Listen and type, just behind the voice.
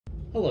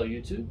Hello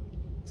YouTube.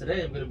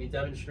 Today I'm going to be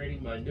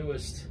demonstrating my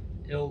newest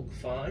ILG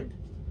find.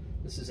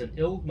 This is an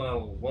ILG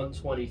Model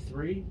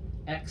 123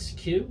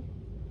 XQ.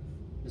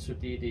 This would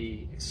be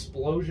the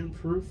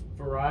explosion-proof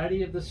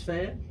variety of this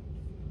fan.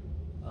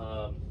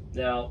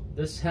 Now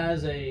this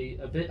has a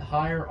bit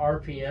higher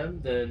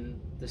RPM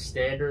than the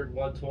standard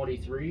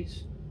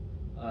 123s.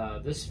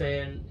 This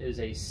fan is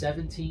a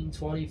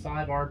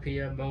 1725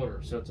 RPM motor,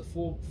 so it's a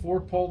full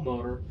 4-pole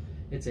motor.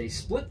 It's a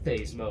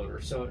split-phase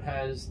motor, so it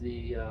has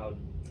the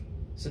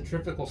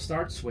centrifugal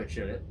start switch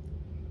in it,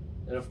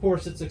 and of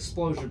course it's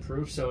explosion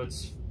proof, so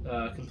it's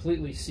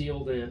completely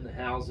sealed in. The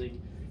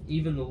housing,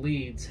 even the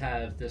leads,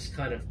 have this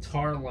kind of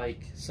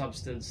tar-like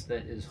substance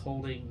that is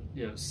holding,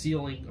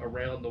 sealing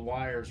around the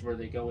wires where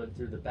they go in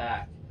through the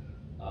back.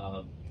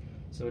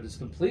 So it is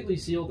completely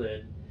sealed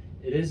in.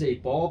 It is a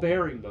ball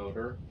bearing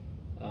motor.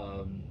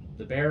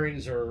 The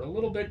bearings are a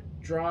little bit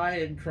dry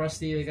and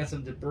crusty. They got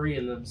some debris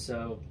in them,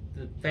 so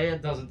the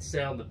fan doesn't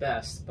sound the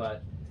best,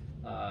 but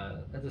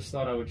I just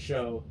thought I would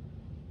show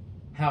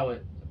how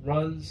it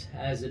runs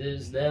as it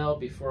is now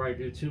before I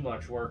do too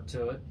much work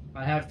to it.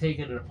 I have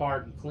taken it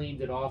apart and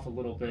cleaned it off a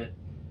little bit.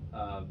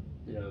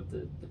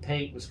 The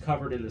paint was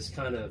covered in this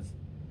kind of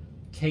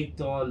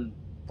caked on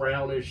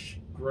brownish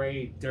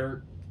gray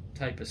dirt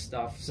type of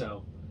stuff,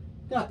 so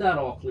got that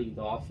all cleaned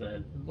off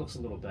and it looks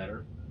a little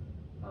better.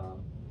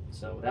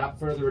 So without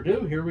further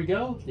ado, here we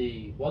go,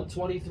 the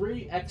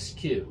 123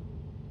 XQ.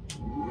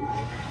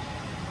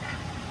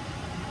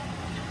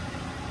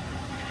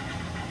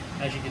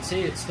 As you can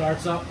see, it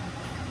starts up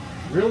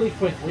really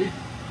quickly.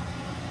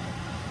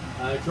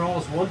 It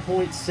draws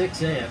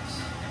 1.6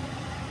 amps.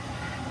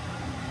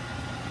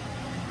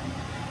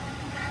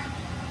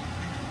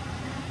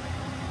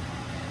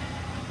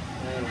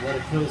 And let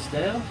it coast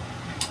down.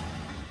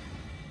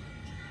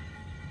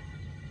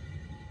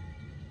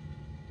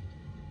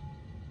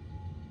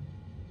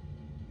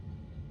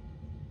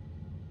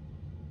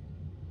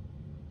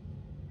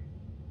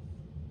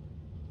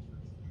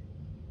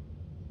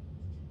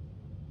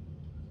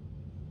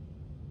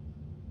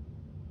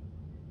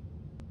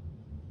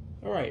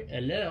 Alright,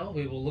 and now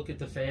we will look at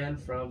the fan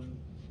from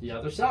the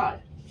other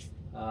side.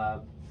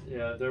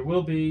 There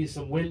will be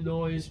some wind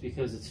noise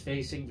because it's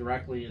facing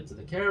directly into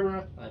the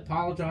camera. I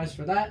apologize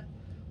for that,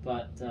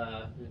 but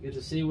you'll get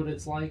to see what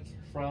it's like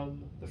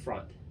from the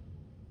front.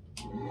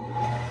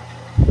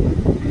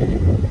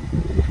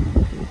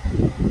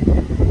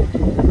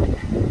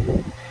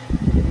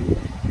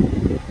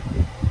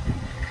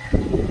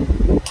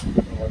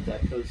 I'll let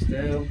that coast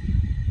down.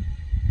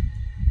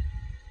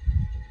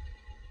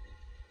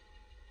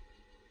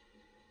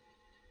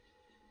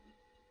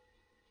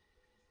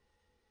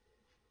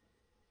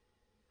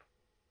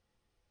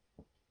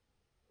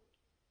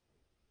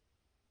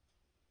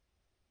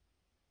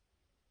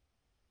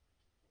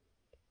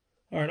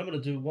 All right, I'm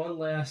going to do one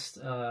last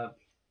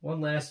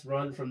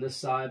run from this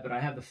side, but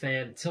I have the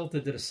fan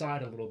tilted to the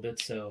side a little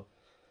bit, so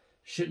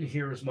shouldn't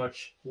hear as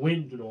much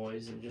wind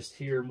noise and just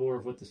hear more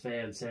of what the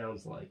fan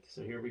sounds like.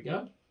 So here we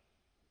go.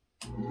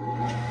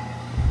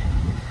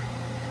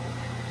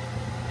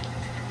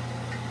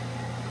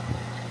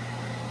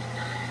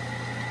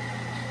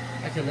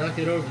 I cannot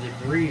get over the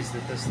breeze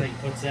that this thing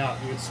puts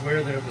out. You would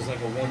swear that it was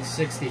like a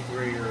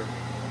 163 or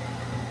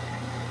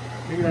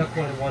maybe not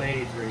quite a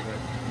 183, but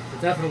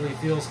it definitely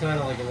feels kind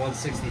of like a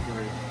 163.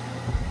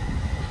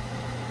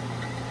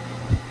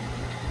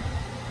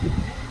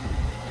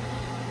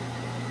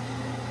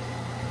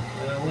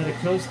 And I'll let it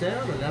coast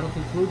down, and that'll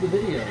conclude the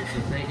video.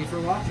 So thank you for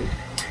watching.